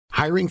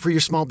Hiring for your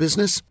small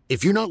business?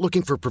 If you're not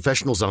looking for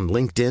professionals on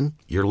LinkedIn,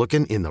 you're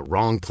looking in the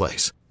wrong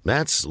place.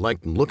 That's like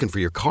looking for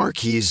your car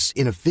keys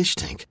in a fish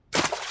tank.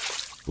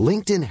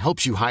 LinkedIn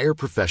helps you hire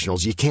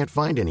professionals you can't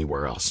find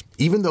anywhere else,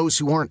 even those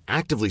who aren't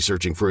actively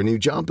searching for a new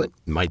job but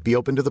might be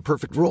open to the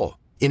perfect role.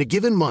 In a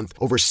given month,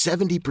 over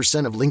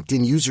 70% of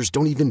LinkedIn users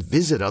don't even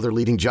visit other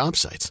leading job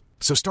sites.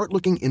 So start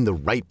looking in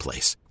the right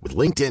place. With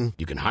LinkedIn,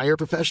 you can hire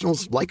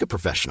professionals like a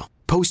professional.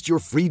 Post your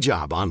free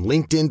job on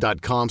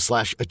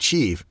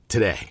linkedin.com/achieve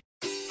today.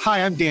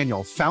 Hi, I'm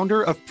Daniel,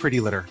 founder of Pretty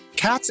Litter.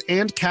 Cats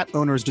and cat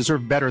owners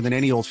deserve better than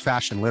any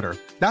old-fashioned litter.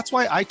 That's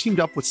why I teamed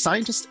up with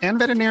scientists and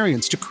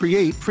veterinarians to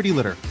create Pretty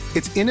Litter.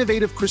 Its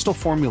innovative crystal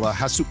formula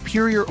has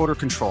superior odor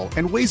control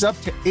and weighs up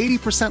to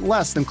 80%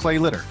 less than clay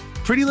litter.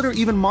 Pretty Litter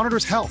even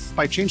monitors health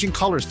by changing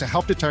colors to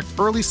help detect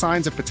early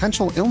signs of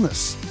potential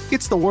illness.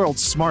 It's the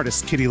world's smartest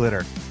kitty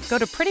litter. Go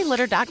to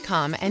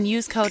prettylitter.com and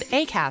use code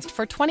ACAST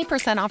for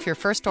 20% off your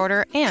first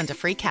order and a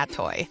free cat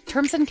toy.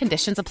 Terms and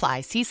conditions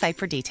apply. See site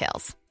for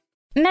details.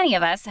 Many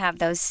of us have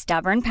those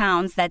stubborn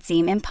pounds that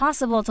seem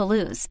impossible to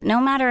lose,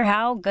 no matter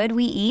how good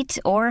we eat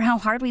or how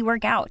hard we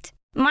work out.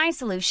 My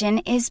solution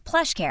is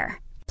PlushCare.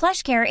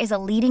 PlushCare is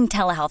a leading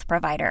telehealth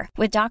provider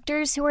with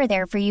doctors who are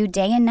there for you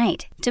day and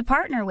night to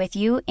partner with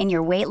you in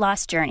your weight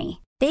loss journey.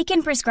 They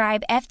can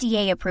prescribe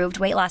FDA-approved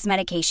weight loss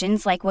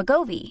medications like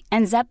Wegovy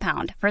and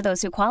Zepbound for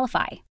those who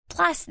qualify.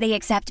 Plus, they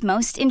accept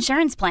most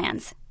insurance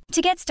plans.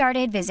 To get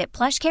started, visit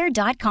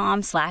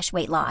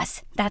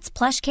plushcare.com/weightloss. That's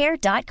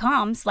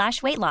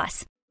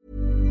plushcare.com/weightloss.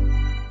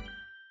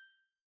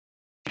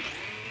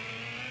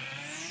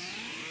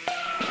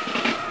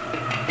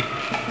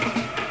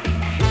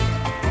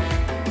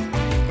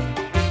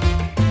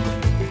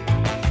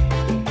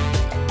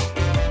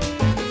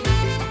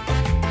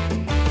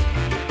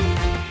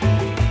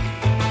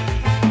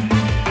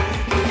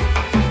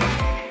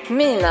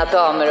 Mina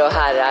damer och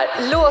herrar,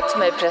 låt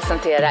mig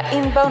presentera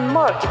Inbound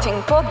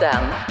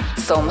Marketing-podden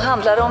som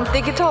handlar om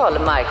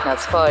digital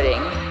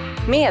marknadsföring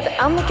med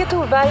Annika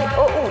Thorberg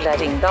och Ola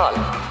Ringdahl.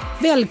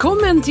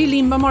 Välkommen till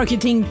Inbound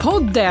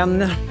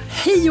Marketing-podden.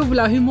 Hej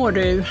Ola, hur mår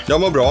du?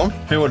 Jag mår bra,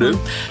 hur mår du?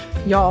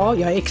 Ja,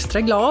 jag är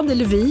extra glad,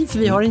 eller för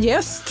vi har en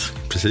gäst.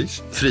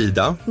 Precis,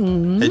 Frida.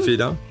 Hej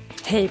Frida.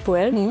 Hej på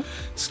er.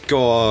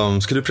 Ska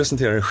du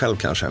presentera dig själv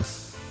kanske?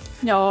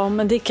 Ja,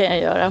 men det kan jag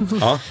göra.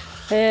 Ja.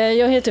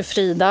 Jag heter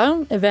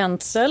Frida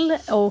Wenzel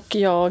och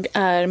jag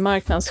är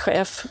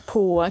marknadschef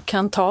på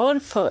Kantar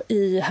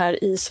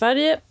här i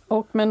Sverige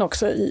men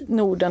också i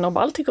Norden och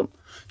Baltikum.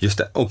 Just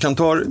det, och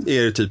Kantar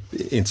är det typ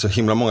inte så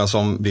himla många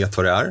som vet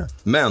vad det är,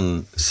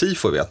 men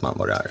Sifo vet man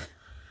vad det är.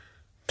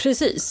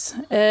 Precis,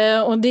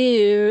 och det är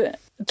ju,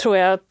 tror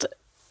jag att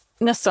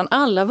nästan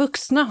alla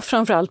vuxna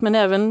framförallt, men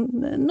även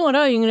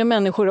några yngre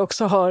människor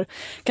också har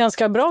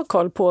ganska bra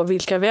koll på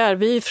vilka vi är.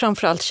 Vi är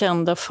framförallt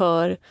kända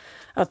för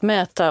att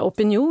mäta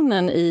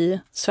opinionen i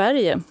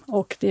Sverige,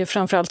 och det är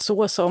framförallt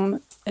så som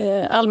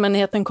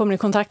allmänheten kommer i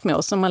kontakt med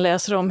oss när man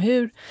läser om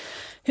hur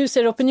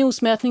ser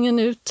opinionsmätningen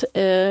ut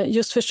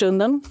just för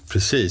stunden.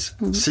 Precis,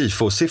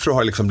 Sifo-siffror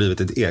har liksom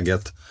blivit ett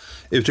eget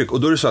uttryck,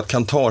 och då är det så att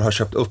Kantar har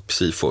köpt upp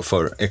Sifo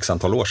för x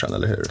antal år sedan,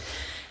 eller hur?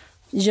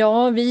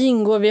 Ja,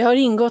 vi har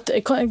ingått,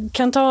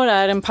 Kantar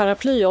är en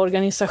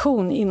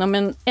paraplyorganisation inom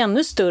en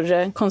ännu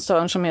större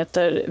koncern som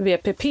heter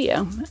VPP.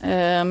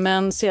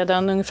 Men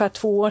sedan ungefär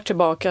 2 år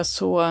tillbaka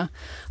så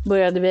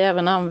började vi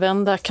även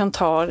använda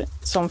Kantar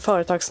som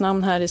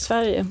företagsnamn här i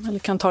Sverige, eller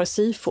Kantar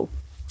Sifo.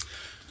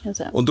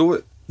 Och då,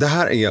 det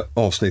här är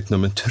avsnitt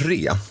nummer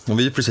 3, och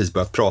vi har precis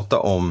börjat prata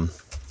om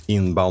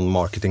inbound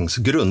marketings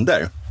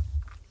grunder.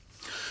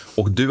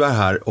 Och du är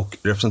här och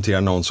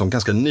representerar någon som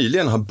ganska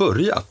nyligen har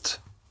börjat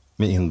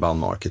med inbound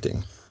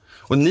marketing.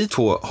 Och ni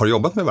två har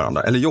jobbat med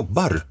varandra, eller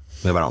jobbar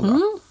med varandra?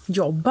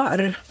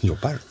 Jobbar,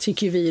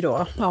 tycker vi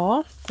då.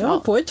 Ja, det har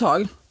på ett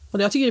tag.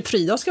 Och jag tycker att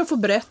Frida ska få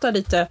berätta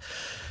lite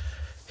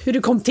hur det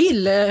kom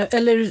till,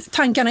 eller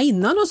tankarna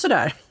innan och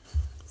sådär,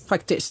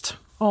 faktiskt.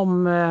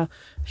 Om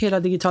hela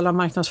digitala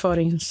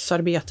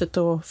marknadsföringsarbetet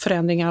och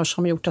förändringar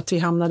som gjort att vi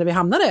hamnade där vi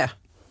hamnade.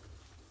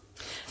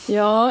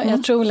 Ja,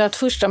 jag tror att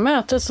första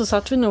mötet så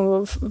satt vi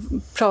nog och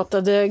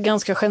pratade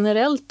ganska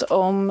generellt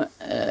om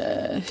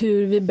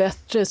hur vi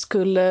bättre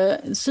skulle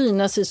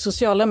synas i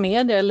sociala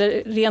medier,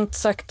 eller rent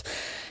sagt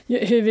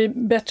hur vi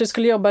bättre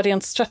skulle jobba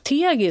rent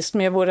strategiskt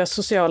med våra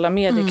sociala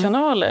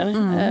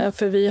mediekanaler.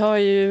 För vi har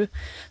ju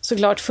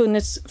såklart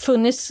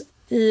funnits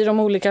i de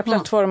olika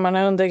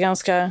plattformarna under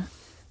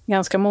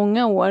ganska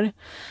många år.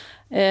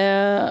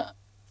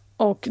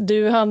 Och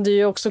du hade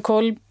ju också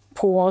koll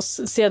på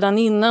oss sedan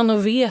innan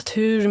och vet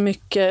hur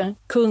mycket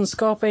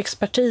kunskap och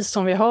expertis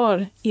som vi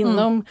har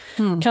inom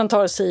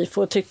Kantar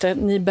Sifo, och tyckte att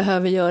ni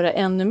behöver göra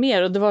ännu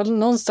mer. Och det var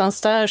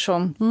någonstans där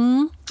som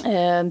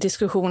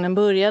diskussionen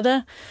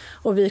började,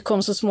 och vi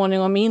kom så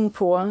småningom in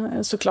på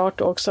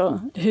såklart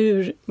också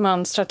hur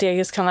man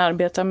strategiskt kan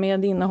arbeta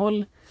med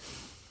innehåll.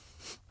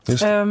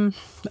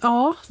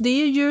 Ja,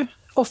 det är ju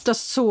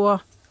oftast så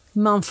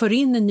man får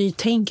in en ny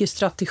tänk i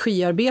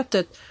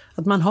strategiarbetet,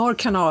 att man har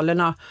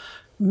kanalerna,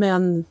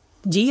 men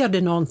ger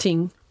det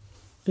någonting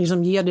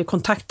liksom ge det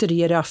kontakter,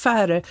 ge det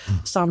affärer.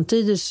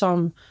 Samtidigt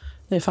som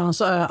det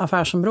fanns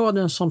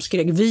affärsområden som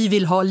skrek, vi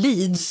vill ha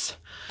leads.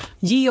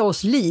 Ge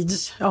oss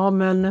leads.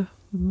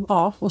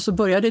 Ja, och så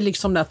började det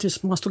liksom att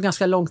man stod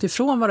ganska långt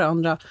ifrån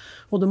varandra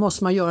och då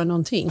måste man göra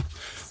någonting.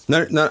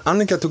 När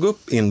Annika tog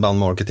upp inbound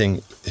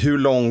marketing, hur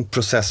lång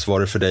process var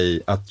det för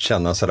dig att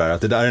känna sådär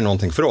att det där är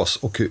någonting för oss,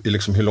 och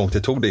hur långt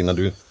det tog det innan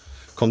du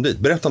kom dit?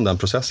 Berätta om den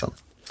processen.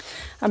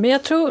 Ja, men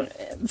jag tror,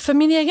 för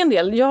min egen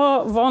del,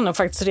 jag var nog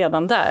faktiskt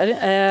redan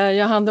där.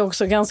 Jag hade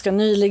också ganska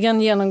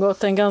nyligen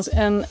genomgått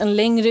en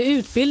längre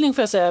utbildning,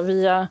 får jag säga,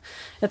 via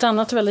ett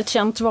annat väldigt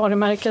känt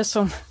varumärke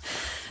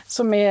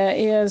som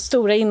är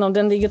stora inom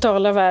den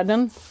digitala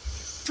världen.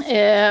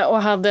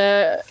 Och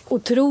hade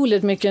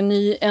otroligt mycket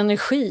ny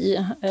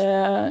energi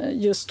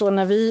just då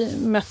när vi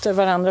mötte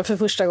varandra för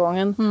första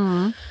gången.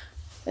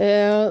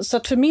 Så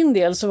att för min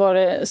del så var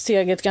det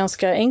steget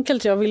ganska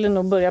enkelt. Jag ville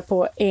nog börja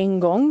på en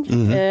gång.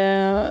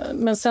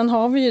 Men sen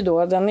har vi ju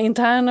då den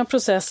interna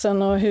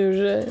processen och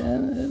hur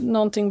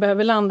någonting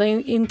behöver landa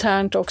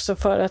internt också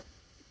för att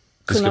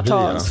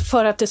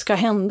för att det ska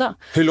hända.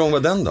 Hur lång var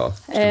den då?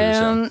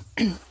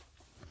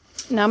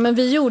 Nej, men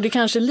vi gjorde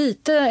kanske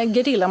lite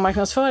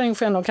gerillamarknadsföring,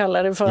 får jag nog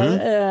kalla det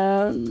för.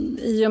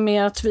 I och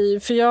med att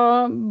för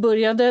jag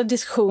började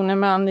diskussionen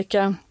med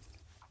Annika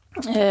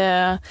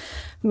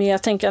med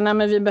att tänka, nej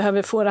men vi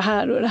behöver få det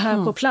här och det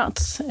här på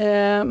plats.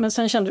 Men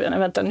sen kände vi, nej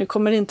vänta, vi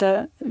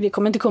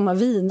kommer inte komma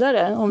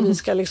vidare om vi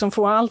ska liksom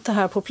få allt det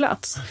här på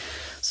plats.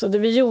 Så det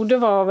vi gjorde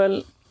var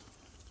väl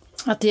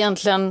att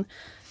egentligen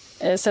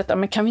sätta,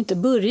 men kan vi inte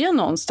börja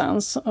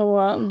någonstans?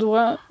 Och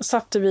då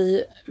satte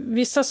vi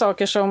vissa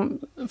saker som,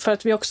 för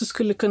att vi också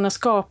skulle kunna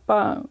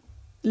skapa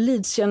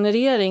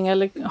leadsgenerering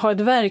eller ha ett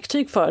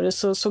verktyg för det,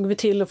 så såg vi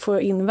till att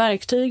få in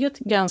verktyget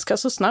ganska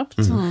så snabbt.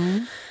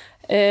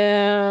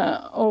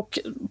 Och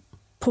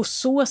på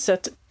så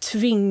sätt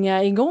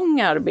tvinga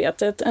igång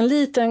arbetet. En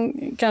liten,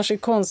 kanske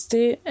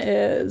konstig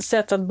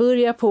sätt att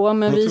börja på.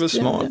 Men det var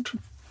smart.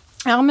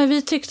 Ja, men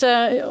vi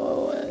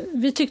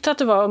tyckte att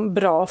det var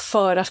bra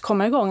för att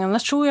komma igång.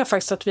 Annars tror jag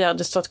faktiskt att vi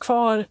hade stått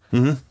kvar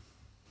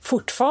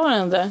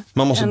fortfarande.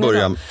 Man måste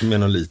börja med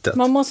något litet.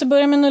 Man måste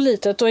börja med något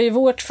litet, och i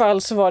vårt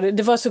fall så var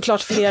det var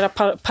såklart flera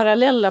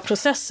parallella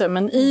processer,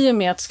 men i och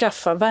med att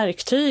skaffa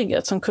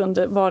verktyget som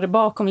kunde vara det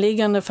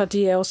bakomliggande för att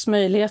ge oss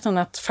möjligheten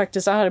att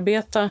faktiskt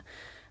arbeta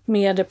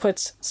med det på ett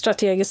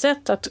strategiskt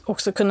sätt, att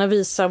också kunna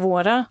visa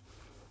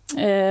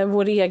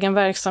vår egen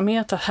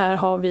verksamhet att här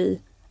har vi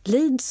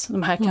leads,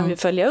 de här kan vi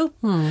följa upp.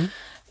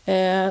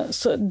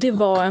 Så det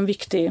var en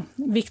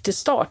viktig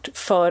start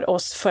för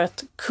oss för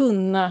att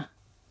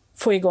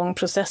få igång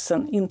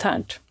processen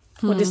internt.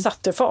 Och det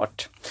satte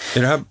fart.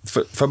 Är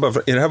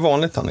det här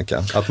vanligt,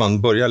 Annika? Att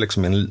man börjar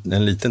liksom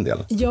en liten del?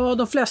 Ja,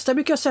 de flesta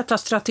brukar sätta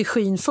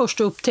strategin först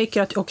och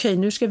upptäcker att okej,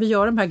 nu ska vi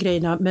göra de här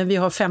grejerna, men vi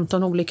har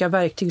 15 olika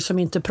verktyg som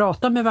inte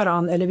pratar med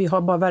varann, eller vi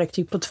har bara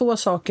verktyg på 2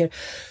 saker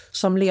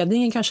som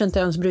ledningen kanske inte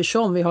ens bryr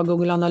sig om. Vi har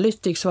Google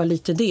Analytics och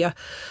lite det.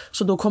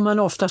 Så då kommer man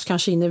oftast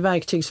kanske in i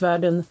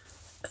verktygsvärlden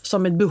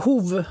som ett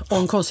behov och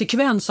en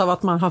konsekvens av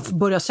att man har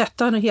börjat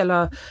sätta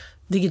hela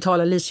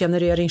digitala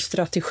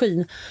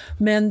leadsgenereringsstrategin.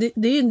 Men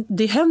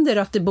det händer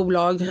att det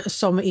bolag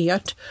som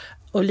ert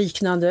och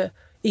liknande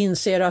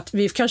inser att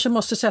vi kanske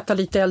måste sätta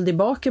lite eld i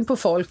baken på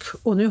folk,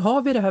 och nu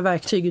har vi det här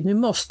verktyget, nu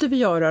måste vi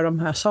göra de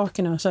här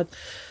sakerna. Så att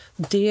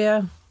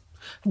det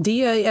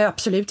är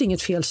absolut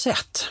inget fel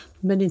sätt,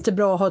 men det är inte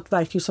bra att ha ett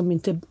verktyg som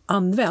inte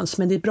används,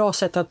 men det är ett bra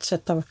sätt att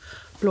sätta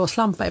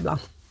blåslampa ibland.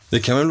 Det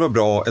kan väl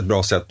vara ett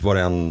bra sätt vad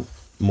det än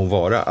må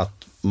vara, att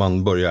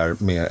man börjar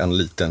med en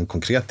liten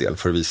konkret del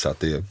för att visa att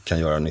det kan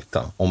göra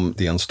nytta. Om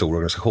det är en stor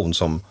organisation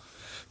som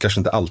kanske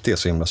inte alltid är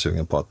så himla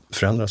sugen på att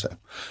förändra sig.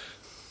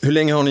 Hur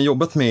länge har ni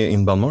jobbat med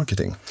inbound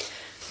marketing?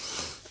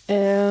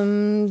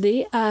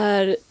 Det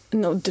är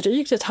nog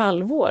drygt ett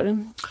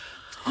halvår.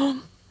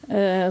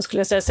 Skulle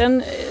jag säga.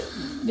 Sen,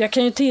 jag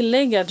kan ju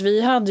tillägga att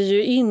vi hade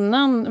ju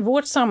innan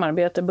vårt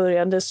samarbete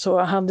började, så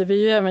hade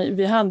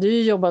vi hade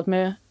ju jobbat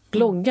med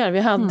bloggar. Vi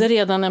hade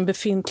redan en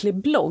befintlig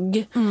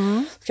blogg,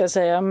 ska jag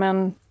säga.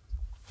 Men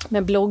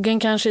bloggen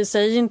kanske i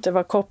sig inte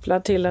var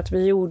kopplad till att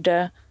vi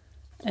gjorde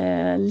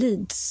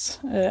leads.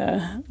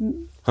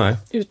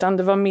 Utan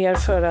det var mer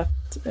för att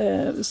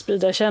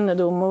sprida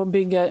kännedom och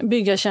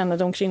bygga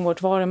kännedom kring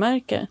vårt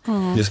varumärke.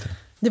 Just det.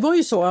 Det var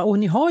ju så, och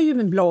ni har ju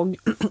en blogg,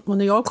 och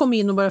när jag kom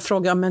in och började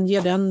fråga, men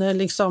ger den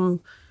liksom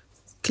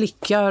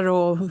klickar,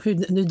 och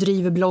hur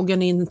driver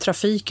bloggen in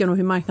trafiken och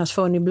hur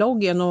marknadsför ni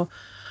bloggen, och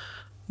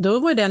då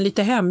var den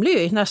lite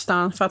hemlig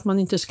nästan, för att man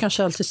inte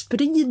kanske alltid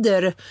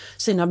sprider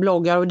sina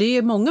bloggar, och det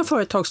är många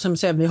företag som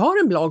säger vi har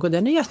en blogg och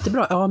den är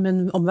jättebra, ja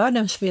men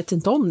omvärlden vet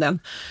inte om den,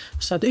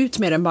 så att ut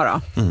med den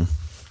bara.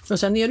 Och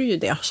sen är det ju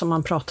det som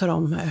man pratar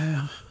om,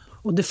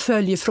 och det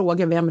följer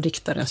frågor, vem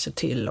riktar den sig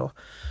till och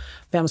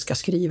vem ska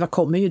skriva,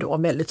 kommer ju då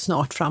väldigt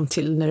snart fram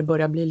till när det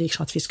börjar bli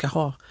liksom att vi ska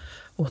ha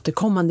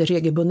återkommande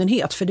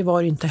regelbundenhet, för det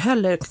var ju inte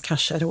heller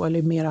kanske då,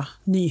 eller mera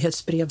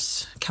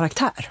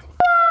nyhetsbrevskaraktär.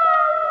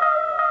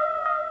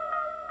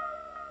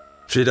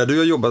 Frida, du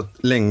har jobbat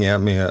länge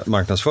med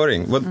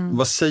marknadsföring.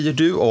 Vad säger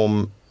du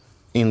om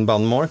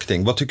inbound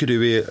marketing? Vad tycker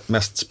du är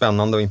mest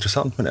spännande och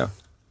intressant med det?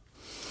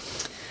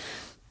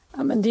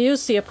 Ja, men det är ju att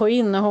se på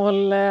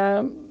innehåll,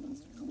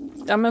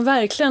 ja, men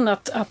verkligen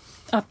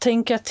att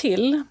tänka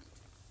till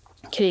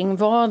kring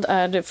vad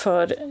är det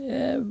för,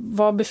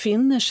 vad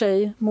befinner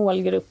sig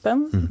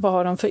målgruppen, vad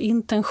har de för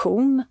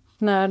intention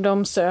när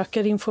de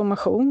söker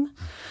information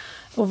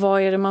och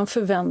vad är det man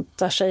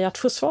förväntar sig att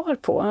få svar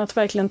på. Att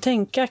verkligen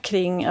tänka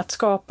kring att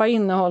skapa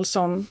innehåll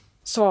som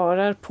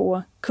svarar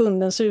på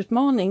kundens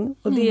utmaning,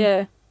 och det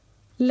är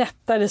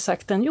lättare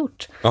sagt än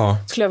gjort,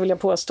 skulle jag vilja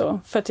påstå.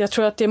 För att jag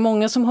tror att det är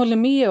många som håller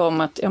med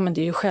om att men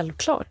det är ju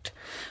självklart.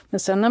 Men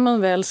sen när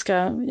man väl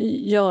ska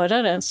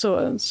göra det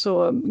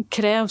så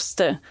krävs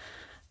det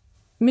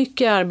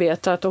mycket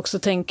arbete att också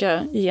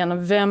tänka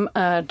igenom vem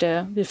är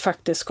det vi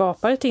faktiskt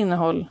skapar ett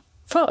innehåll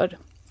för.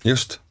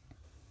 Just.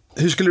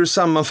 Hur skulle du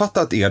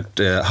sammanfatta att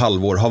ert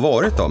halvår har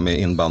varit då med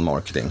inbound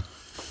marketing?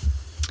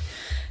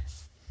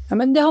 Ja,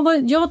 men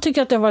jag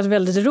tycker att det har varit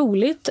väldigt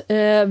roligt.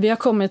 Vi har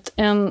kommit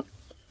en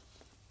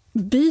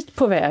bit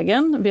på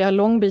vägen. Vi har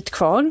lång bit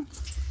kvar.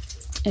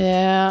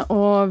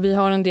 Och vi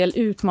har en del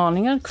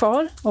utmaningar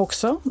kvar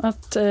också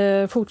att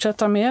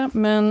fortsätta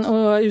med.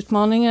 Och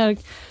utmaningar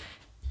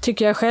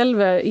tycker jag själv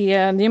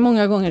det är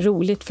många gånger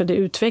roligt, för det är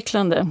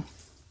utvecklande.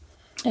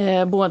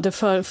 Både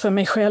för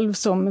mig själv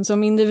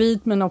som individ,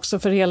 men också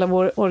för hela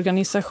vår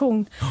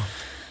organisation.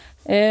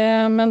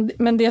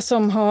 Men det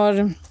som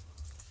har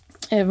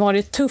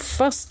varit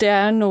tuffast, det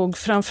är nog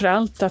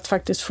framförallt att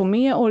faktiskt få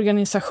med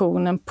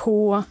organisationen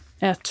på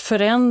ett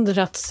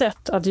förändrat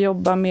sätt att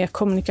jobba med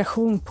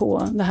kommunikation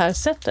på det här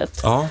sättet.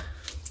 Ja,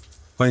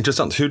 vad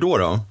intressant. Hur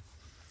då?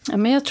 Ja,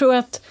 men jag tror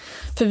att,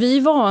 för vi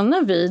är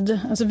vana vid,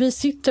 alltså vi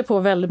sitter på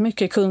väldigt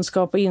mycket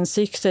kunskap och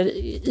insikter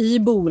i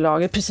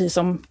bolaget, precis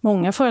som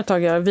många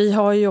företag gör. Vi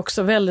har ju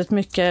också väldigt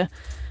mycket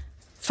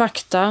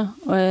fakta,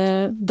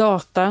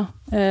 data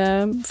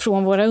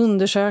från våra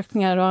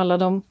undersökningar och alla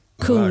de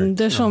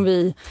kunder som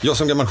vi... Jag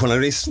som gammal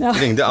journalist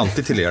ringde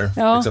alltid till er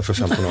för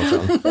 15 år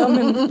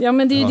sedan. Ja,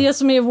 men det är ju det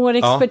som är vår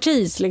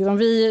expertis. Liksom.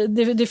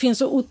 Det finns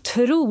så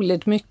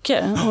otroligt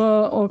mycket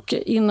och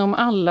inom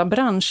alla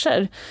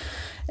branscher.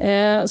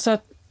 Så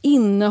att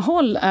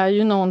innehåll är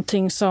ju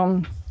någonting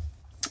som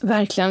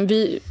verkligen,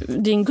 det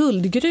är en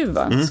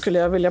guldgruva skulle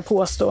jag vilja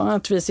påstå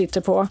att vi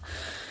sitter på.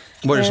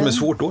 Vad är det som är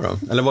svårt då?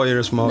 Eller vad är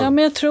det som har... Ja,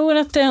 men jag tror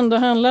att det ändå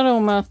handlar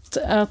om att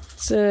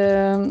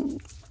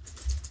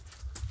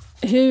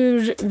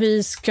hur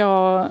vi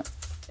ska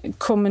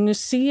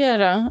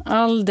kommunicera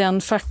all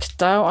den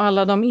fakta och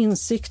alla de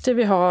insikter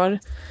vi har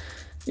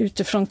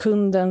utifrån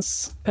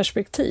kundens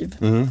perspektiv.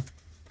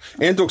 Är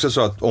det inte också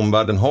så att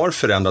omvärlden har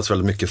förändrats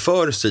väldigt mycket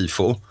för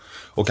Sifo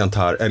och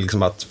Kantar,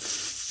 liksom att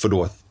för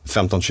då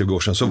 15-20 år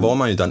sedan så var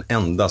man ju den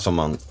enda som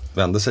man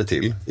vände sig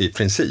till i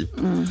princip.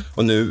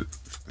 Och nu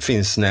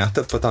finns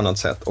nätet på ett annat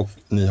sätt, och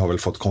ni har väl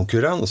fått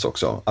konkurrens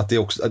också. Att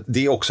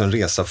det är också en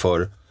resa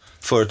för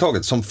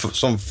företaget, som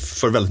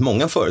för väldigt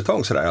många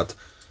företag sådär, att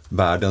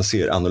världen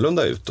ser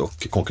annorlunda ut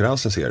och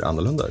konkurrensen ser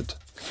annorlunda ut.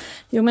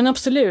 Jo, men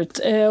absolut.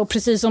 Och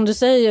precis som du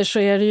säger så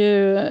är det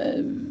ju,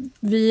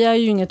 vi är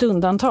ju inget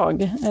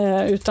undantag,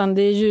 utan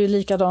det är ju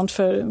likadant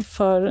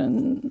för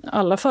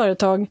alla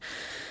företag.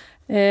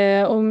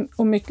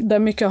 Och där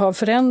mycket har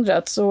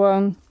förändrats. Och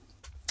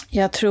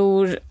jag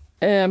tror,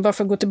 bara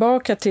för att gå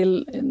tillbaka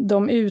till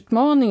de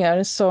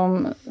utmaningar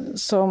som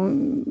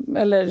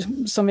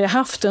vi har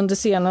haft under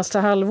senaste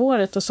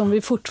halvåret och som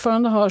vi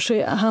fortfarande har,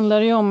 så handlar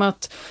det ju om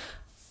att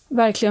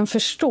verkligen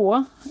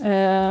förstå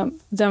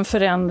den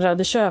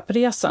förändrade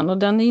köpresan, och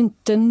den är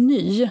inte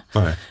ny.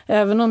 Nej.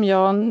 Även om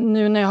jag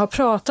nu när jag har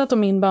pratat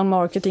om inbound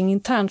marketing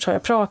internt, så har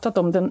jag pratat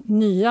om den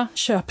nya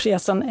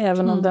köpresan,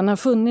 även om den har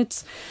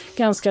funnits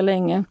ganska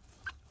länge.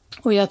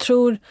 Och jag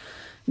tror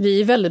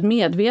vi är väldigt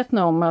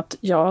medvetna om att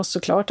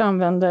såklart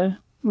använder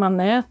man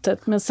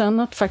nätet, men sen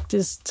att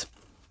faktiskt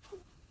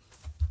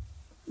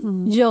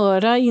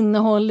göra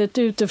innehållet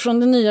utifrån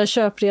den nya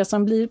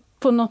köpresan blir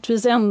på något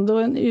vis ändå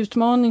en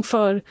utmaning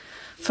för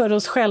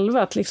oss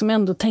själva att liksom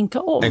ändå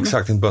tänka om.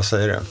 Exakt, inte bara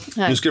säga det.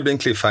 Nej. Nu ska det bli en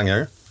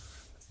cliffhanger.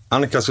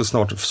 Annika ska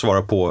snart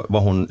svara på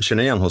vad hon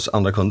känner igen hos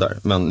andra kunder,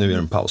 men nu är det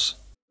en paus.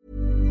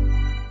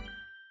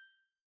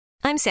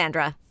 I'm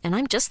Sandra, and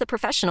I'm just the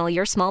professional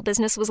your small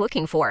business was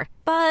looking for.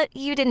 But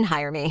you didn't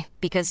hire me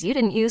because you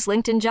didn't use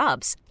LinkedIn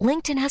Jobs.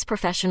 LinkedIn has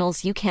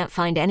professionals you can't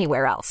find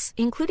anywhere else,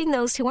 including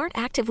those who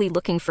aren't actively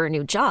looking for a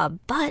new job,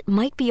 but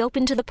might be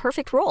open to the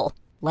perfect role,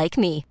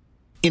 like me.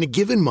 In a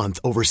given month,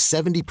 over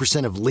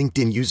 70% of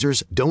LinkedIn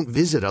users don't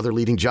visit other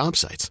leading job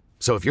sites.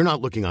 So if you're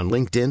not looking on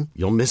LinkedIn,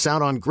 you'll miss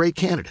out on great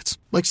candidates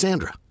like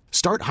Sandra.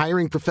 Start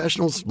hiring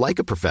professionals like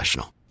a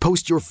professional.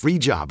 Post your free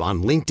job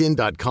on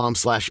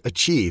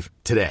linkedin.com/achieve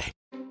today.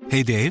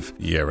 Hey, Dave.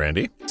 Yeah,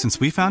 Randy. Since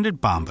we founded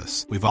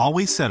Bombas, we've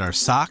always said our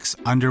socks,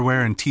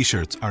 underwear, and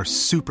T-shirts are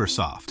super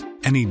soft.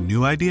 Any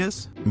new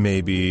ideas?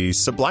 Maybe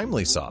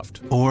sublimely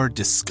soft. Or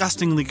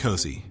disgustingly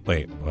cozy.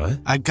 Wait, what?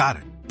 I got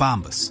it.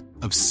 Bombas.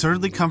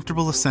 Absurdly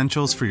comfortable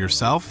essentials for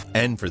yourself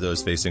and for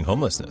those facing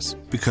homelessness.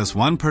 Because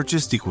one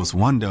purchased equals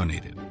one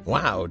donated.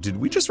 Wow, did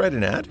we just write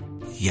an ad?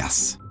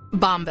 Yes.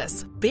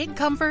 Bombas. Big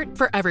comfort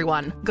for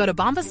everyone. Go to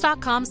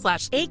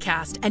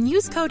bombas.com/ACAST and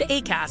use code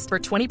ACAST for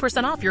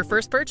 20% off your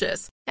first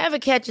purchase. Ever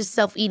catch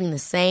yourself eating the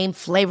same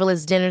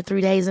flavorless dinner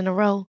 3 days in a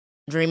row?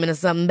 Dreaming of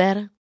something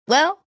better?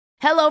 Well,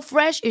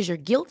 HelloFresh is your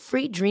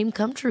guilt-free dream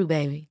come true,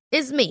 baby.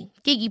 It's me,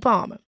 Keke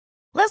Palmer.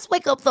 Let's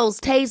wake up those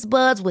taste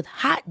buds with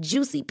hot,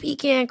 juicy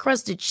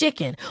pecan-crusted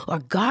chicken or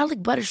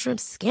garlic butter shrimp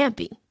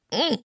scampi.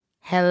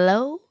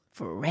 Hello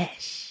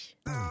Fresh.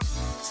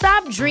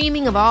 Stop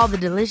dreaming of all the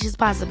delicious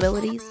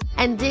possibilities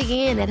and dig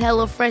in at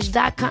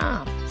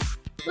HelloFresh.com.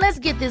 Let's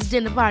get this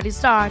dinner party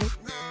started.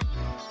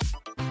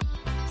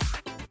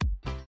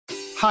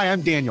 Hi,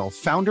 I'm Daniel,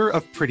 founder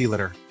of Pretty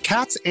Litter.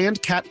 Cats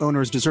and cat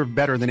owners deserve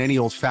better than any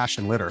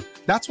old-fashioned litter.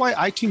 That's why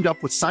I teamed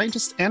up with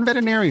scientists and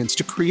veterinarians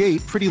to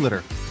create Pretty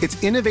Litter.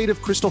 Its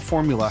innovative crystal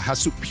formula has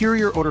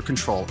superior odor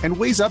control and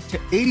weighs up to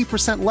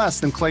 80% less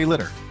than clay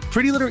litter.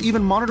 Pretty Litter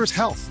even monitors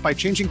health by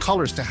changing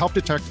colors to help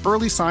detect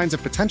early signs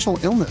of potential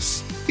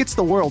illness. It's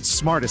the world's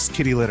smartest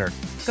kitty litter.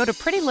 Go to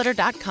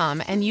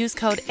prettylitter.com and use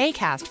code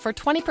ACAST for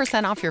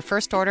 20% off your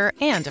first order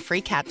and a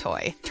free cat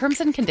toy.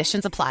 Terms and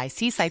conditions apply.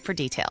 See site for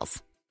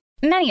details.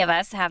 Many of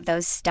us have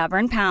those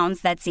stubborn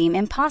pounds that seem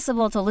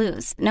impossible to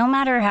lose, no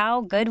matter how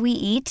good we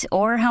eat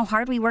or how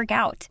hard we work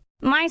out.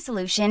 My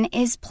solution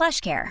is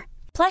PlushCare.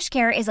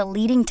 PlushCare is a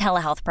leading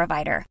telehealth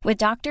provider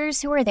with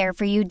doctors who are there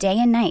for you day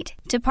and night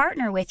to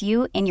partner with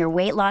you in your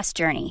weight loss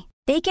journey.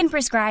 They can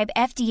prescribe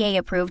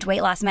FDA-approved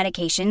weight loss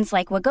medications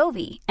like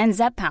Wegovy and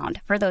Zepbound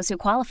for those who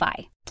qualify.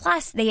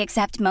 Plus, they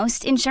accept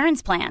most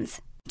insurance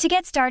plans. To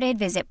get started,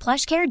 visit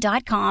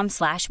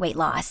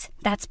plushcare.com/weightloss.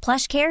 That's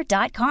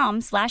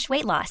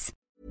plushcare.com/weightloss.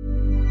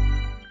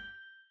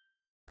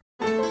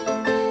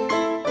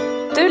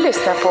 Du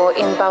lyssnar på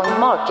Inbound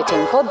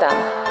Marketing-podden.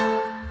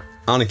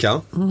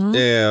 Annika,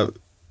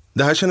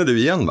 det här känner du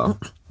igen, va?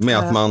 Med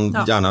att man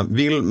gärna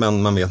vill,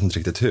 men man vet inte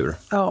riktigt hur.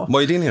 Ja.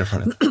 Vad är din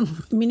erfarenhet?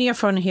 Min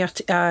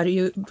erfarenhet är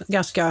ju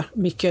ganska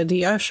mycket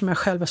det som jag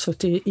själv har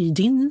suttit i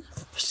din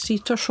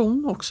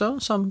situation också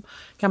som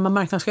gammal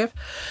marknadschef.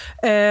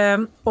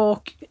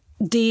 Och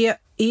det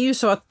är ju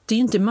så att det är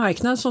inte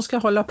marknaden som ska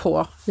hålla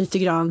på lite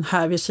grann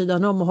här vid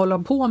sidan om och hålla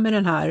på med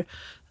den här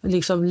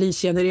liksom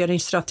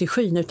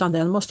leadsgenereringsstrategin, utan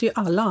den måste ju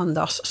alla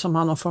andas som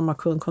har någon form av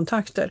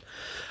kundkontakter.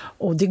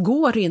 Och det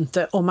går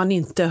inte om man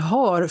inte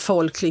har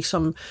folk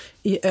liksom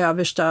i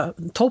översta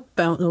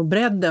toppen och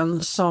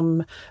bredden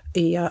som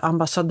är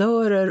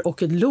ambassadörer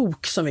och ett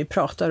lok som vi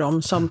pratar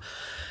om, som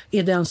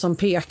är den som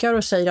pekar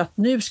och säger att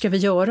nu ska vi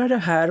göra det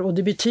här, och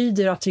det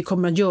betyder att vi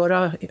kommer att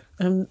göra,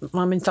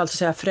 man vill inte alltid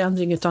säga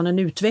förändring, utan en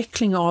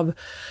utveckling av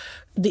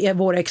det är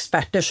våra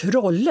experters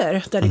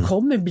roller, där det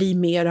kommer bli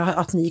mer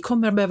att ni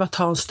kommer att behöva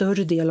ta en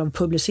större del av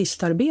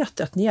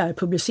publicistarbetet. Ni är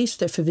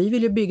publicister, för vi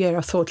vill ju bygga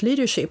era thought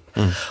leadership.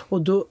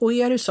 Och då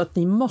är det så att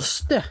ni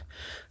måste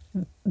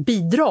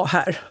bidra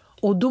här.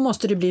 Och då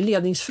måste det bli en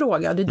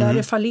ledningsfråga. Det är där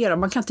det fallerar.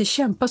 Man kan inte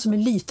kämpa som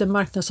en liten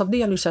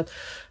marknadsavdelning så att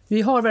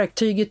vi har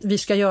verktyget, vi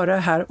ska göra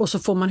det här, och så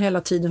får man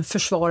hela tiden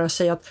försvara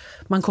sig att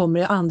man kommer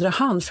i andra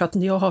hand för att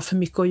jag har för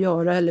mycket att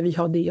göra eller vi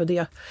har det och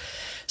det.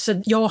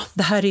 Så ja,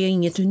 det här är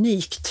inget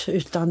unikt,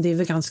 utan det är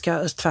väl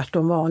ganska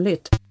tvärtom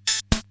vanligt.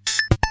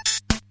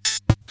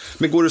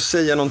 Men går det att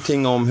säga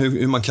någonting om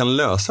hur man kan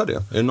lösa det?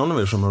 Är det någon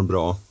av er som har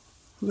bra?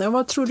 Ja,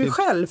 vad tror du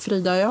själv,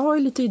 Frida? Jag har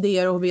ju lite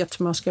idéer och vet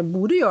hur man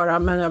borde göra,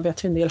 men jag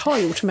vet hur en del har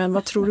gjort. Men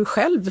vad tror du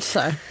själv? Så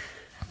här?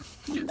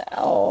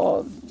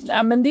 Ja,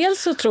 men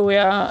dels så tror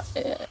jag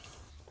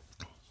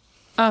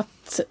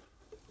att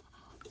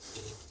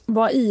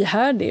vara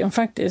ihärdig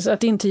faktiskt,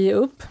 att inte ge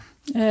upp.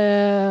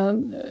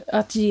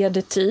 Att ge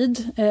det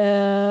tid.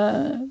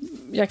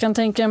 Jag kan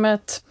tänka mig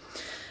att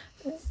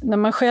när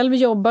man själv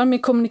jobbar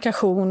med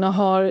kommunikation och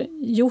har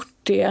gjort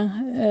det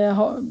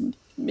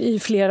i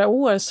flera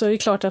år, så är det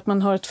klart att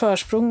man har ett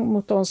försprång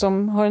mot de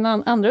som har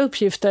andra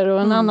uppgifter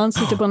och en annan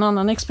sitter på en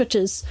annan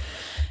expertis.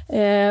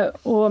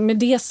 Och med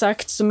det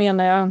sagt så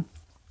menar jag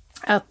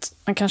att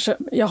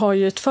jag har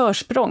ju ett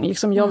försprång.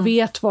 Liksom, jag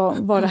vet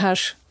vad det här,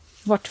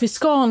 vart vi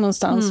ska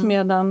någonstans,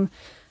 medan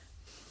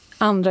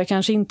andra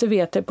kanske inte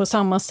vet det på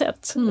samma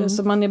sätt.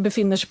 Så man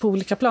befinner sig på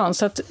olika plan.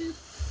 Så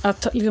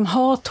att liksom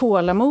ha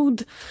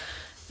tålamod,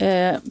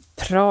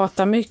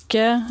 prata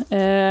mycket,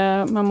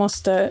 man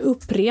måste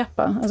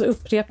upprepa. Alltså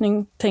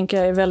upprepning tänker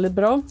jag är väldigt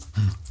bra.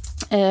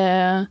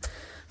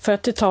 För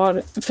att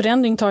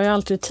förändring tar ju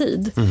alltid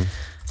tid.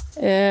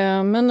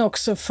 Men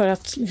också för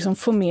att liksom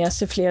få med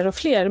sig fler och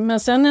fler. Men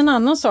sen en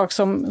annan sak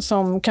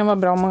som kan vara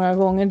bra många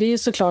gånger, det är ju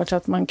såklart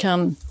att man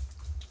kan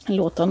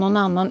låta någon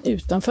annan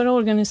utanför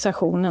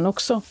organisationen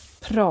också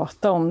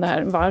prata om det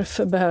här.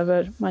 Varför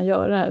behöver man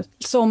göra det här?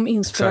 Som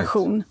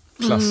inspiration.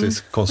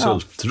 Klassisk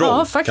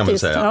konsultroll kan man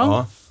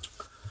säga.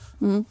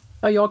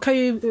 Ja, jag kan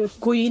ju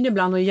gå in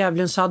ibland och är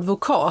djävulens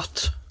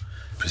advokat.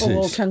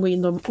 och kan gå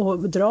in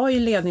och dra i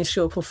en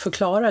ledningsgrupp och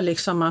förklara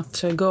liksom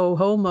att go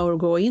home or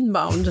go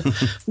inbound.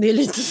 Det är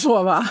lite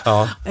så, va?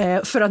 Ja.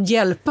 För att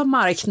hjälpa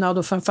marknad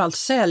och framförallt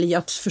sälj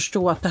att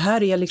förstå att det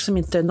här är liksom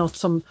inte något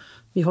som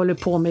vi håller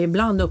på med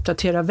ibland,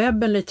 uppdatera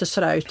webben lite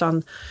sådär,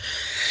 utan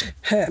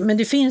men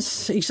det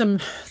finns liksom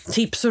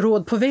tips och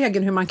råd på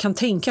vägen hur man kan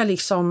tänka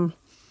liksom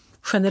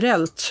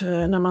generellt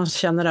när man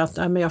känner att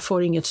men jag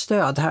får inget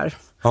stöd här.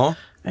 Ja.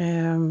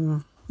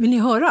 Vill ni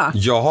höra?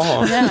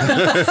 Ja.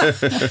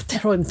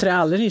 Det var inte det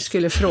aldrig ni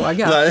skulle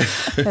fråga. Nej.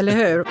 Eller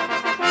hur?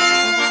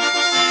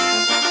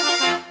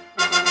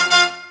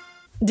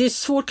 Det är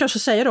svårt kanske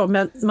att säga då,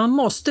 men man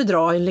måste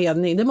dra en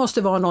ledning. Det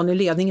måste vara någon i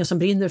ledningen som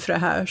brinner för det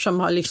här, som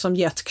har liksom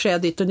gett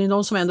kredit. Och det är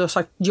någon som ändå har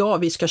sagt, ja,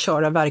 vi ska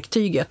köra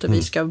verktyget och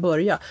vi ska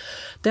börja.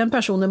 Den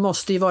personen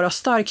måste ju vara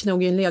stark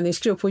nog i en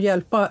ledningsgrupp och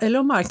hjälpa, eller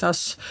om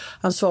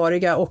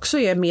marknadsansvariga också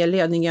är med i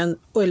ledningen,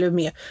 eller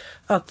med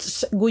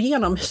att gå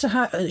igenom, så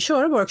här,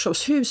 köra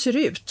workshops, hur ser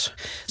det ut?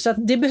 Så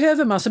att det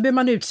behöver man, så behöver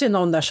man utse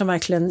någon där som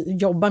verkligen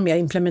jobbar med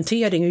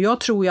implementering. Och jag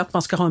tror ju att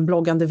man ska ha en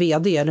bloggande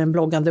vd eller en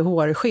bloggande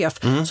HR-chef,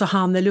 så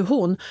han eller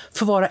hon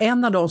får vara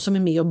en av de som är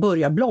med och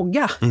börja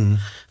blogga.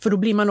 För då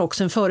blir man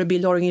också en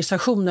förebild i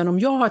organisationen. Om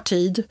jag har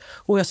tid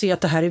och jag ser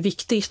att det här är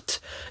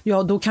viktigt,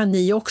 ja, då kan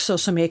ni också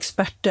som är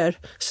experter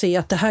se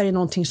att det här är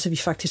någonting som vi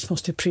faktiskt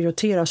måste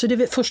prioritera. Så det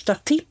är första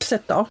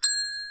tipset då.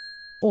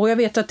 Och jag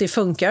vet att det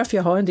funkar, för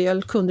jag har en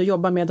del kunder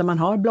jobbar med där man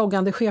har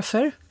bloggande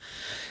chefer.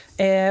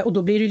 Och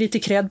då blir det lite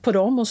cred på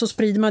dem och så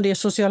sprider man det i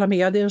sociala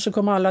medier och så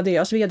kommer alla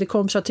deras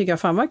vd-kompisar att tycka,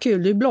 fan vad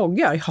kul, du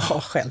bloggar.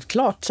 Ja,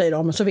 självklart, säger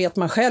de. Men så vet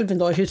man själv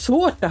då hur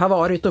svårt det har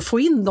varit att få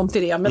in dem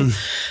till det. Men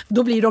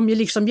då blir de ju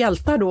liksom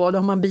hjältar då och då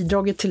har man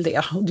bidragit till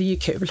det och det är ju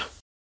kul.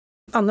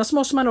 Annars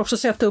måste man också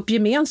sätta upp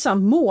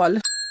gemensamt mål.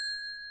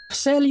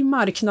 Sälj,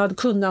 marknad,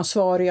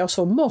 kundansvariga och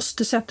så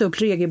måste sätta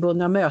upp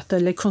regelbundna möten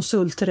eller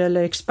konsulter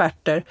eller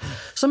experter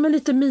som en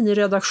liten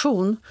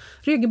miniredaktion.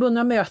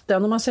 Regelbundna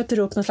möten och man sätter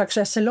upp någon slags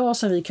SLA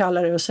som vi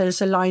kallar det, och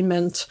sales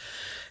alignment.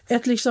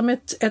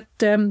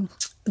 Ett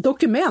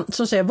dokument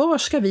som säger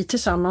vad ska vi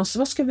tillsammans,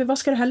 vad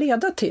ska det här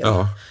leda till?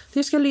 Ja.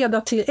 Det ska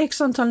leda till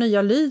x antal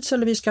nya leads,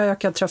 eller vi ska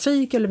öka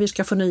trafik, eller vi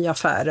ska få nya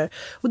affärer.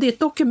 Och det är ett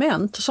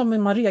dokument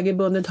som man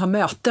regelbundet har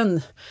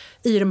möten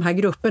i de här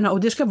grupperna, och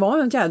det ska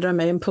vara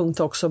en punkt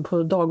också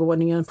på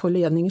dagordningen på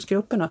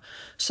ledningsgrupperna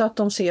så att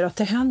de ser att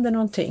det händer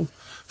någonting.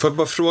 Får jag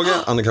bara fråga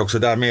Annika också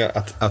där med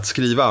att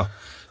skriva.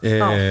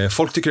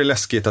 Folk tycker det är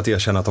läskigt att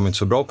erkänna att de inte är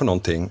så bra på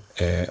någonting,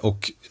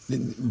 och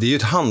det är ju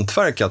ett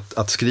hantverk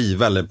att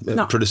skriva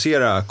eller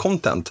producera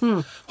content.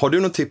 Har du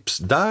något tips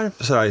där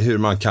sådär, hur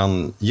man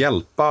kan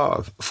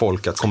hjälpa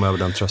folk att komma över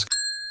den tröskeln?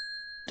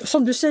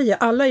 Som du säger,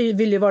 alla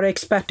vill ju vara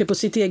experter på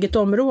sitt eget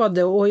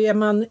område, och är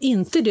man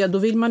inte det, då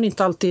vill man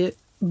inte alltid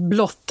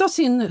blotta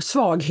sin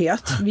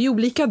svaghet. Vi är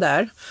olika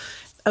där.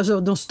 Alltså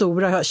de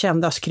stora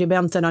kända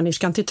skribenterna, ni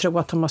ska inte tro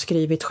att de har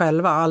skrivit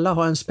själva. Alla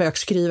har en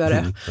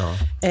spökskrivare.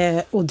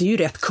 Och det är ju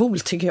rätt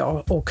coolt tycker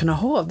jag att kunna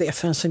ha det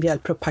för en som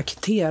hjälper att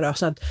paketera.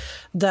 Så att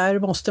där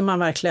måste man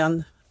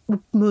verkligen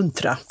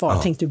uppmuntra.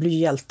 Tänk, du blir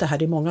hjälte här.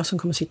 Det är många som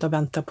kommer sitta och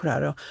vänta på det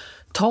här. Och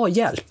ta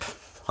hjälp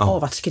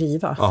av att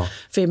skriva.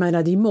 För jag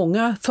menar, det är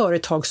många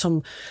företag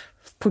som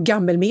på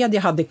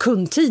gammelmedia hade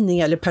kundtidning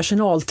eller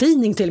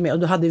personaltidning till och med, och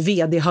då hade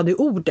vd hade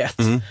ordet.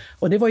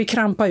 Och det var ju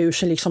krampa ur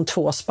sig liksom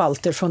 2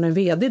 spalter från en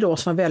vd då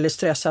som var väldigt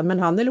stressad, men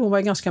han eller hon var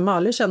ganska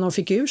mallig sen och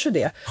fick ur sig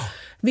det.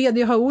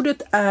 Vd har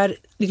ordet är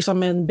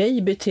liksom en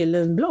baby till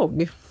en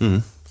blogg.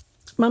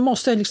 Man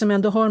måste liksom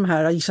ändå ha de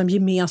här liksom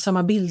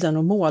gemensamma bilden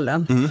och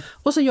målen.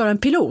 Och så göra en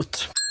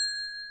pilot.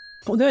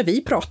 Och det har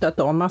vi pratat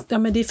om att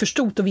men det är för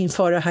stort att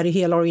införa det här i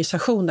hela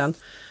organisationen.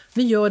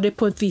 Vi gör det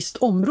på ett visst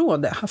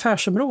område,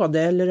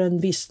 affärsområde, eller en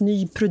viss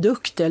ny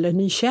produkt eller en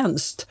ny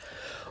tjänst.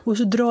 Och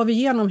så drar vi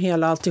igenom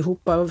hela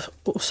alltihopa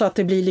så att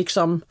det blir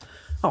liksom,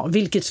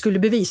 vilket skulle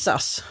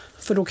bevisas.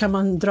 För då kan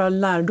man dra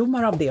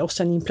lärdomar av det och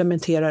sen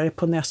implementera det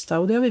på nästa.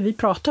 Och det har vi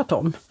pratat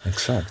om.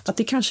 Exakt. Att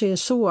det kanske är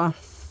så,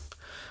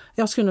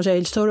 jag skulle nog säga,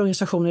 i större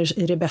organisationer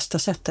är det bästa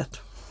sättet.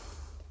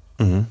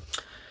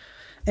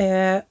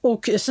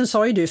 Och sen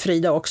sa ju du,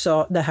 Frida,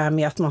 också det här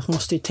med att man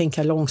måste ju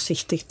tänka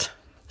långsiktigt.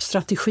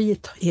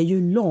 Strategiet är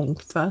ju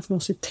långt, va? Man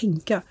måste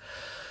tänka.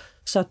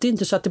 Så att det är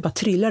inte så att det bara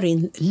trillar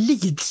in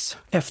leads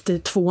efter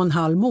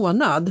 2,5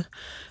 månad.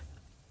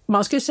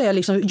 Man ska säga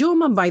liksom, gör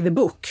man by the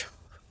book,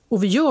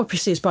 och vi gör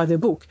precis by the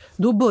book,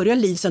 då börjar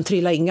leadsen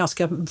trilla in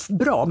ganska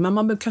bra. Men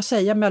man kan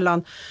säga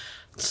mellan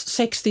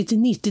 60 till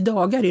 90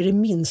 dagar är det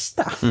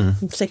minsta.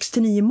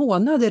 6-9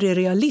 månader är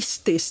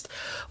realistiskt,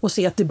 och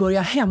se att det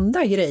börjar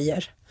hända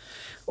grejer.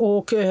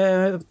 Och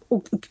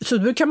så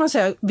då kan man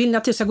säga, vill ni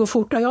att det ska gå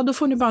fortare? Ja, då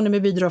får ni bara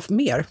med bidra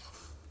mer.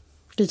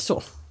 Lite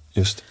så.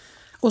 Just.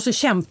 Och så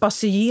kämpa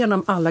sig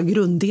igenom alla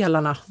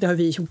grunddelarna. Det har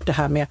vi gjort det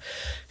här med.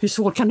 Hur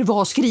svårt kan det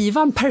vara att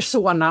skriva en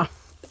persona?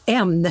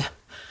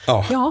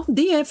 Ja,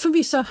 det är för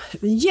vissa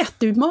en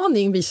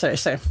jätteutmaning, visar det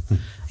sig.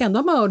 Ändå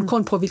har man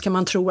koll på vilka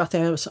man tror att det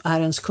är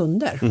ens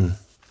kunder.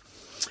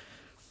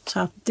 Så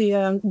att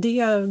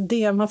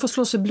det man får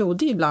slå sig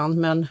blodig ibland,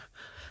 men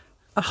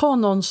att ha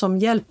någon som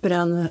hjälper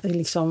en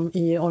liksom,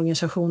 i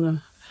organisationen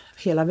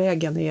hela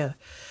vägen är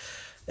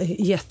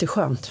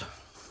jätteskönt.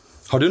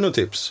 Har du något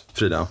tips,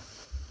 Frida?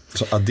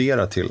 Så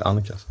addera till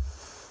Annikas.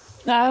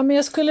 Nej, men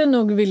jag skulle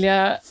nog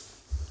vilja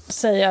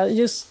säga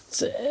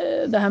just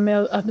det här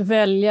med att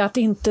välja att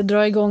inte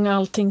dra igång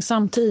allting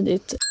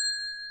samtidigt.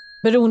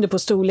 Beroende på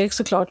storlek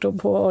såklart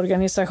och på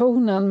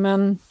organisationen,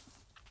 men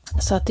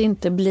så att det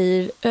inte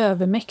blir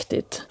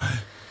övermäktigt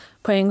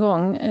på en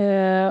gång.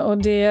 Och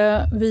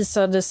det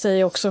visade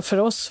sig också för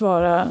oss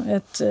vara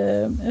ett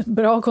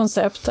bra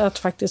koncept att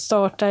faktiskt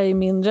starta i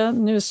mindre.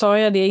 Nu sa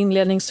jag det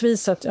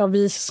inledningsvis att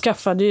vi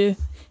skaffade ju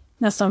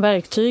nästan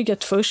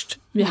verktyget först.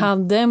 Vi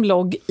hade en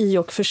blogg i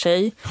och för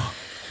sig.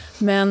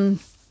 Men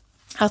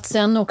att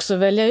sen också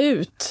välja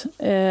ut,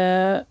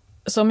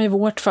 som i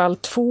vårt fall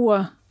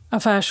 2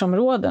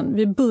 affärsområden.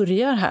 Vi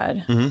börjar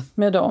här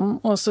med dem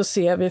och så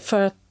ser vi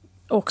för att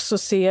också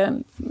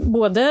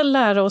både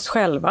lära oss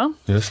själva.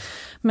 Just.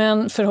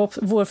 Men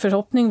vår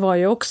förhoppning var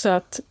ju också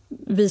att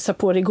visa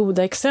på det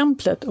goda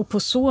exemplet och på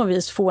så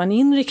vis få en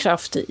inre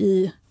kraft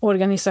i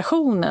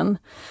organisationen.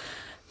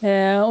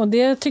 Och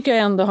det tycker jag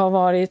ändå har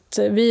varit,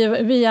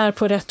 vi är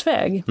på rätt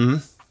väg.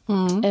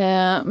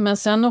 Men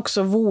sen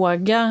också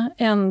våga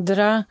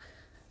ändra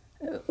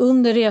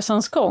under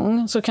resans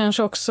gång, så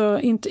kanske också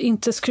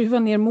inte skruva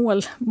ner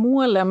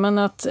målen, men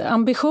att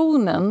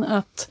ambitionen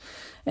att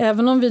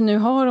även om vi nu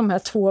har de här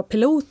 2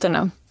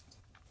 piloterna,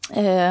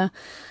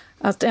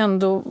 att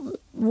ändå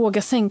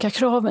våga sänka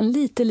kraven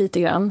lite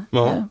grann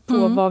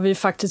på vad vi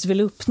faktiskt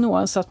vill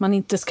uppnå, så att man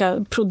inte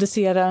ska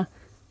producera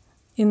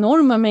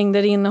enorma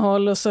mängder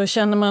innehåll och så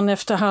känner man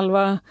efter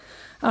halva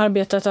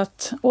arbetet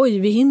att oj,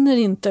 vi hinner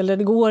inte eller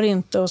det går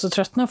inte och så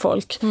tröttnar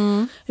folk.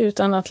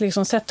 Utan att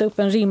liksom sätta upp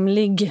en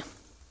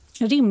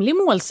rimlig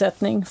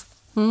målsättning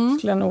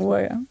skulle jag nog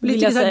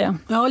vilja säga.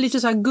 Ja, lite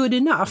så här good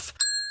enough.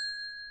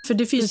 För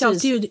det finns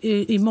alltid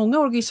i många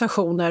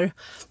organisationer,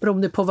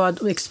 beroende på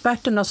vad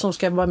experterna som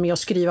ska vara med och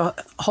skriva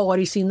har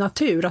i sin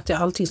natur, att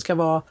allting ska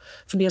vara,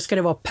 för det ska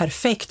det vara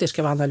perfekt, det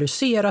ska vara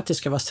analyserat, det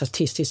ska vara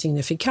statistiskt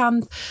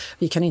signifikant.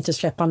 Vi kan inte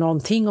släppa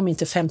någonting om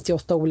inte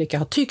 58 olika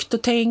har tyckt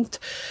och tänkt,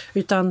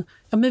 utan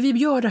men vi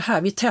gör det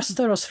här, vi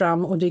testar oss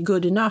fram och det är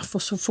good enough,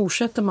 och så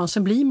fortsätter man,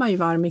 sen blir man ju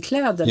varm i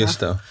kläderna. Just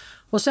det.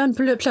 Och sen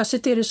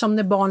plötsligt är det som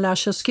när barn lär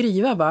sig att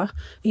skriva, va?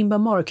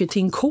 Inbound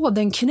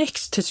marketing-koden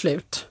knäcks till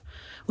slut.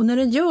 Och när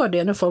den gör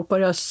det, när folk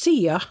börjar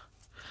se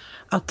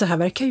att det här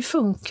verkar ju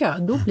funka,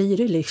 då blir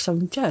det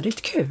liksom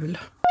jävligt kul.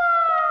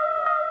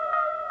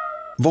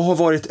 Vad har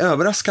varit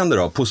överraskande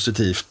då,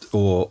 positivt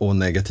och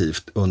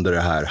negativt under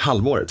det här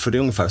halvåret? För det är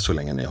ungefär så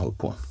länge ni har hållit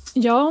på.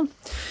 Ja,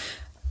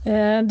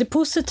 det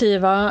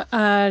positiva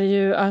är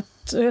ju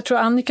att, jag tror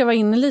Annika var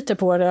inne lite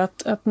på det,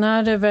 att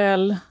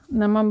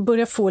när man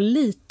börjar få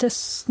lite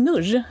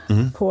snurr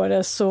på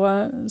det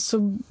så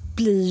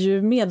blir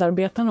ju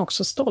medarbetarna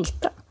också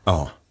stolta.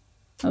 Ja.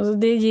 Alltså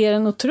det ger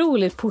en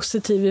otroligt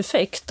positiv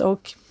effekt,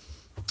 och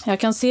jag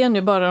kan se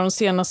nu bara de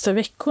senaste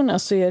veckorna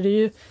så är det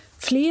ju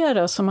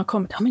flera som har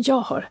kommit, men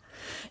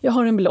jag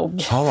har en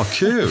blogg. Ja, vad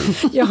kul!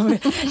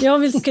 jag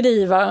vill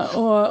skriva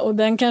och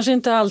den kanske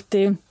inte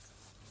alltid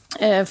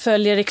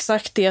följer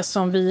exakt det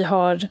som vi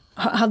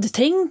hade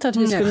tänkt att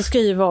vi skulle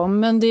skriva om,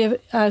 men det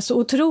är så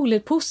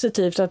otroligt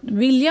positivt att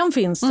viljan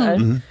finns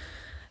där.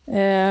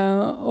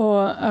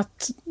 Och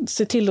att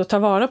se till att ta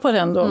vara på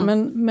den då.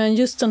 Men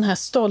just den här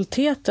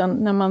stoltheten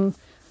när man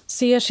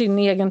ser sin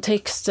egen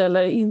text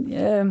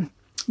eller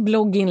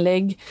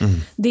blogginlägg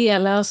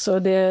delas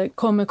och det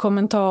kommer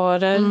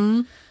kommentarer,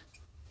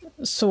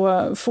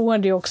 så får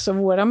det också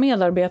våra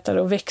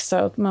medarbetare att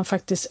växa, och man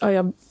faktiskt,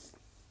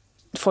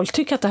 folk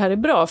tycker att det här är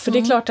bra. För det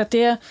är klart att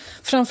det är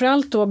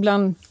framförallt då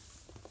bland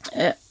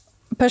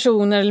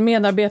personer eller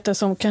medarbetare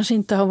som kanske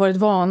inte har varit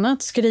vana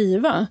att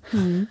skriva,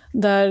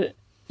 där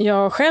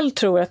jag själv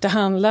tror att det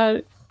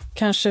handlar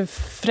kanske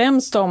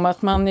främst om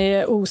att man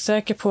är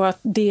osäker på att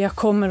det jag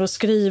kommer att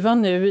skriva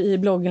nu i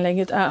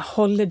blogginlägget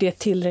håller det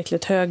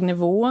tillräckligt hög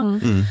nivå?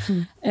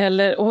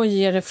 Eller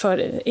är det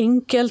för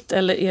enkelt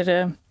eller är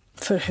det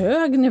för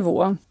hög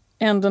nivå?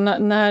 Ändå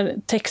när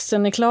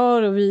texten är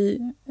klar och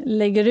vi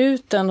lägger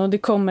ut den och det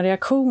kommer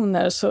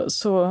reaktioner,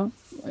 så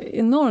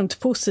enormt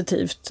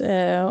positivt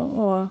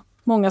och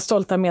många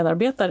stolta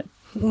medarbetare.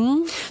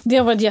 Det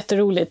har varit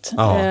jätteroligt.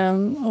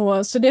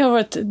 Så det har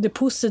varit det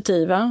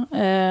positiva,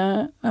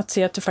 att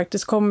se att det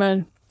faktiskt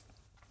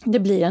det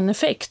blir en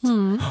effekt.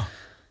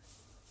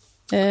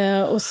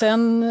 Och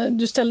sen,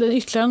 du ställde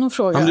ytterligare någon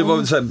fråga. Det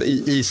var så här,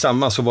 i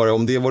samma så var det,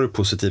 om det var det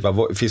positiva,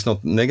 finns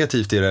något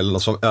negativt i det eller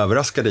något som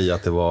överraskade i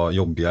att det var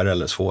jobbigare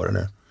eller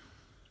svårare?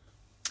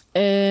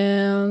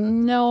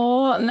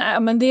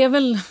 Men det är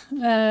väl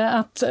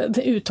att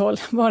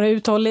vara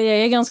uthållig. Jag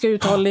är ganska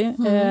uthållig.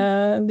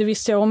 Det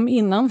visste jag om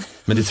innan.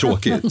 Men det är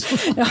tråkigt.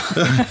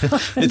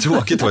 Det är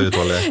tråkigt att vara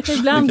uthållig.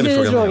 Ibland blir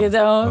det tråkigt.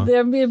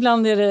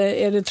 Ibland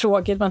är det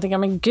tråkigt. Man tänker,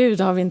 men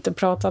gud, har vi inte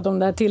pratat om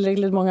det här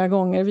tillräckligt många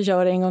gånger? Vi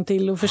gör det en gång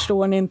till och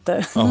förstår ni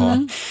inte.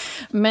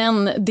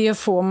 Men det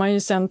får man ju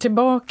sen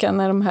tillbaka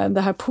när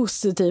det här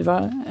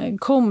positiva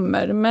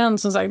kommer. Men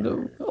som sagt,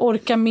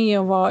 orka med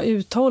och vara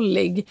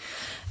uthållig.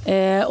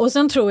 Och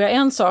sen tror jag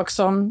en sak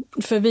som,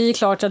 för vi är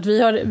klart att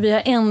vi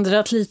har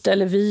ändrat lite,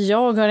 eller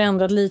jag har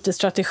ändrat lite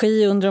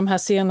strategi under de här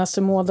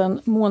senaste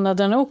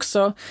månaderna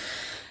också.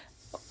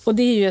 Och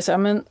det är ju så här,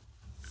 men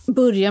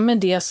börja med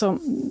det som,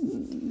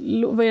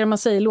 vad är det man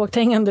säger, lågt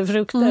hängande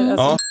frukter.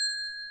 Alltså,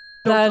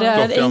 där det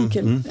är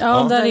enkelt.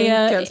 Där det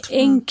är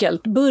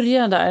enkelt.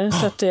 Börja där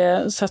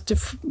så att du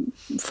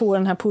får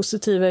den här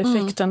positiva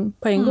effekten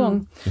på en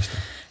gång.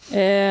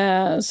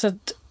 Så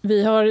att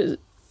vi har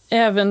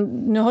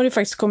nu har det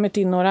faktiskt kommit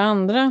in några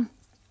andra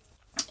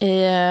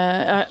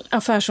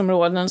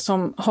affärsområden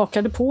som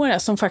hakade på det,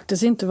 som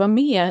faktiskt inte var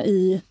med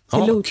i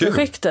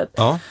pilotprojektet.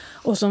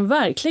 Och som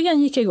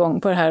verkligen gick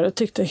igång på det här och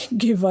tyckte,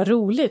 gud vad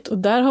roligt. Och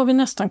där har vi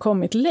nästan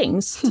kommit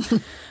längst.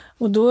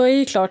 Och då är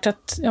det klart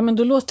att, men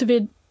då låter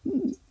vi,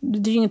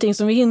 det är ingenting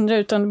som vi hindrar,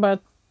 utan bara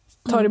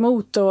tar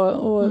emot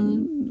och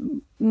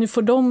nu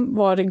får de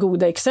vara det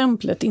goda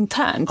exemplet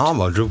internt.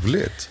 Vad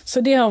roligt.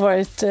 Så det har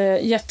varit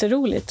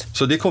jätteroligt.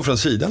 Så det kom från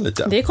sidan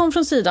lite? Det kom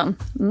från sidan.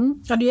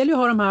 Ja, det gäller ju att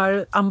ha de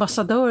här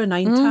ambassadörerna,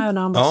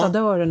 interna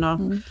ambassadörerna.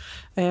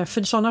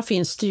 För sådana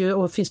finns det ju,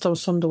 och finns de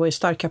som då är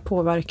starka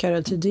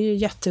påverkare. Det är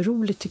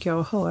jätteroligt tycker jag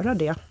att höra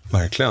det.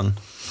 Verkligen.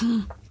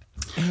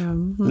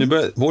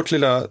 Nu vårt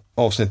lilla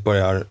avsnitt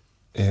börjar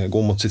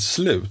gå mot sitt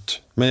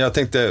slut. Men jag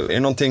tänkte, är det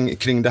någonting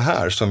kring det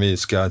här som vi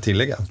ska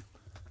tillägga?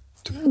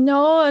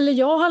 Ja, eller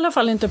jag har i alla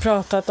fall inte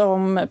pratat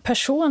om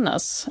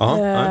personas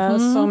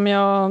som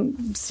jag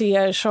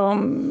ser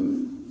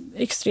som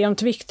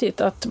extremt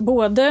viktigt. Att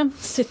både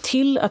se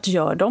till att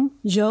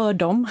gör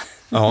dem.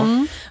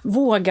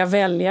 Våga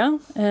välja.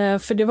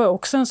 För det var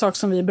också en sak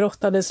som vi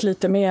brottades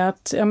lite med,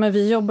 att men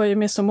vi jobbar ju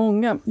med så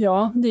många.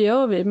 Ja, det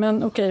gör vi.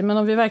 Men men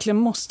om vi verkligen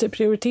måste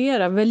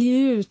prioritera, välj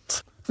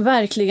ut.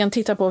 Verkligen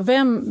titta på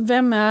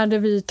vem är det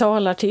vi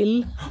talar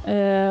till,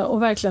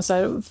 och verkligen så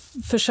här,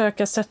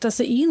 försöka sätta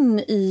sig in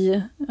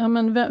i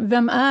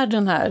vem är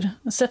den här,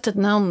 sätt ett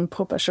namn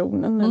på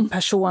personen,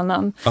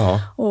 personen,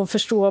 och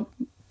förstå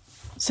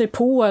sig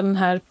på den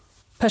här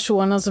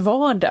personens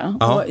vardag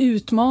och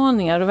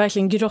utmaningar, och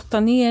verkligen grotta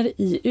ner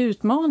i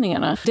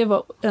utmaningarna. Det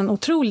var en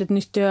otroligt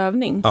nyttig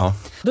övning.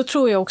 Då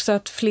tror jag också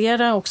att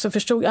flera också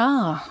förstod, det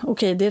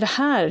är det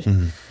här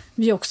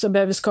vi också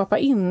behöver skapa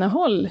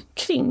innehåll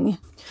kring.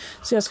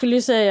 Så jag skulle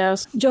ju säga,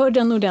 gör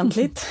den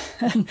ordentligt.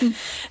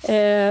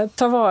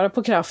 Ta vara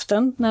på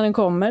kraften när den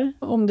kommer.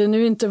 Om det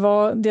nu inte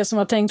var det som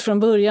var tänkt från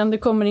början, det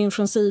kommer in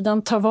från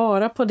sidan, ta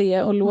vara på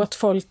det och låt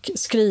folk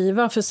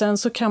skriva. För sen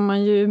så kan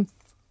man ju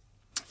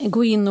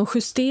gå in och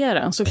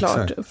justera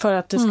såklart. Exakt. För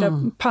att det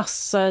ska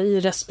passa i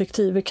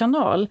respektive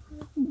kanal.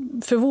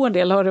 För vår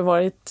del har det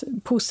varit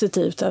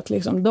positivt att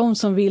liksom, de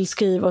som vill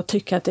skriva och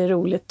tycka att det är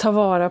roligt, ta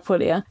vara på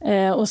det.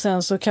 Och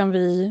sen så kan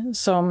vi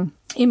som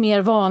är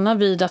mer vana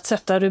vid att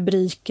sätta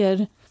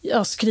rubriker,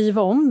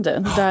 skriva om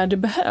det där det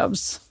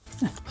behövs.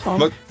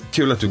 Vad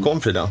kul att du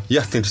kom, Frida.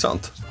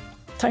 Jätteintressant.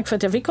 Tack för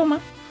att jag fick komma.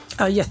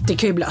 Ja,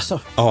 jättekul alltså.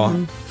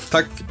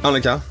 Tack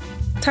Annika.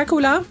 Tack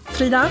Ola.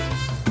 Frida.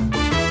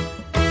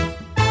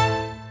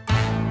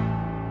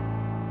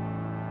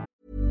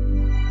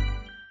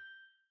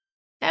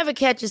 Ever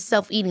catch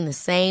yourself eating the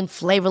same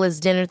flavorless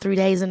dinner 3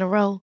 days in a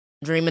row?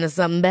 Dreaming of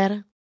something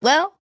better?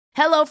 Well,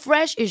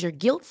 HelloFresh is your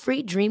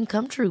guilt-free dream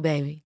come true,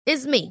 baby.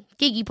 It's me,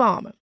 Keke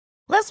Palmer.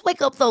 Let's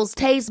wake up those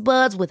taste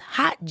buds with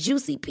hot,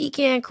 juicy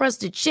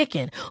pecan-crusted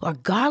chicken or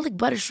garlic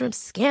butter shrimp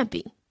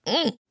scampi.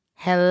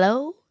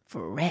 Hello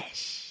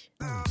Fresh.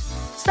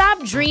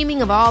 Stop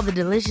dreaming of all the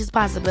delicious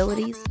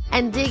possibilities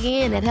and dig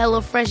in at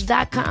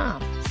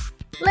HelloFresh.com.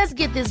 Let's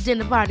get this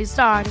dinner party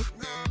started.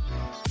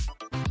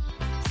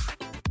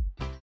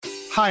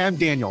 Hi, I'm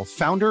Daniel,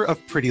 founder of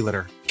Pretty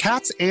Litter.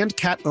 Cats and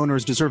cat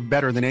owners deserve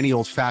better than any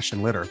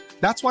old-fashioned litter.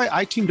 That's why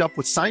I teamed up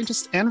with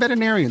scientists and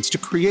veterinarians to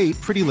create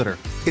Pretty Litter.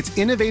 Its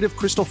innovative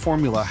crystal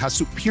formula has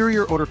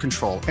superior odor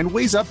control and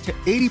weighs up to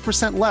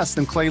 80% less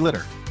than clay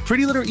litter.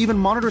 Pretty Litter even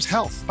monitors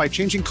health by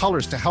changing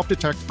colors to help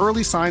detect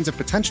early signs of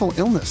potential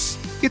illness.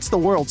 It's the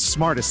world's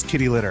smartest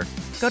kitty litter.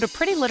 Go to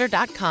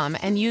prettylitter.com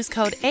and use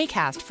code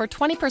ACAST for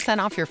 20%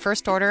 off your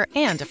first order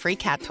and a free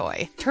cat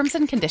toy. Terms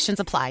and conditions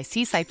apply.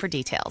 See site for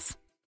details.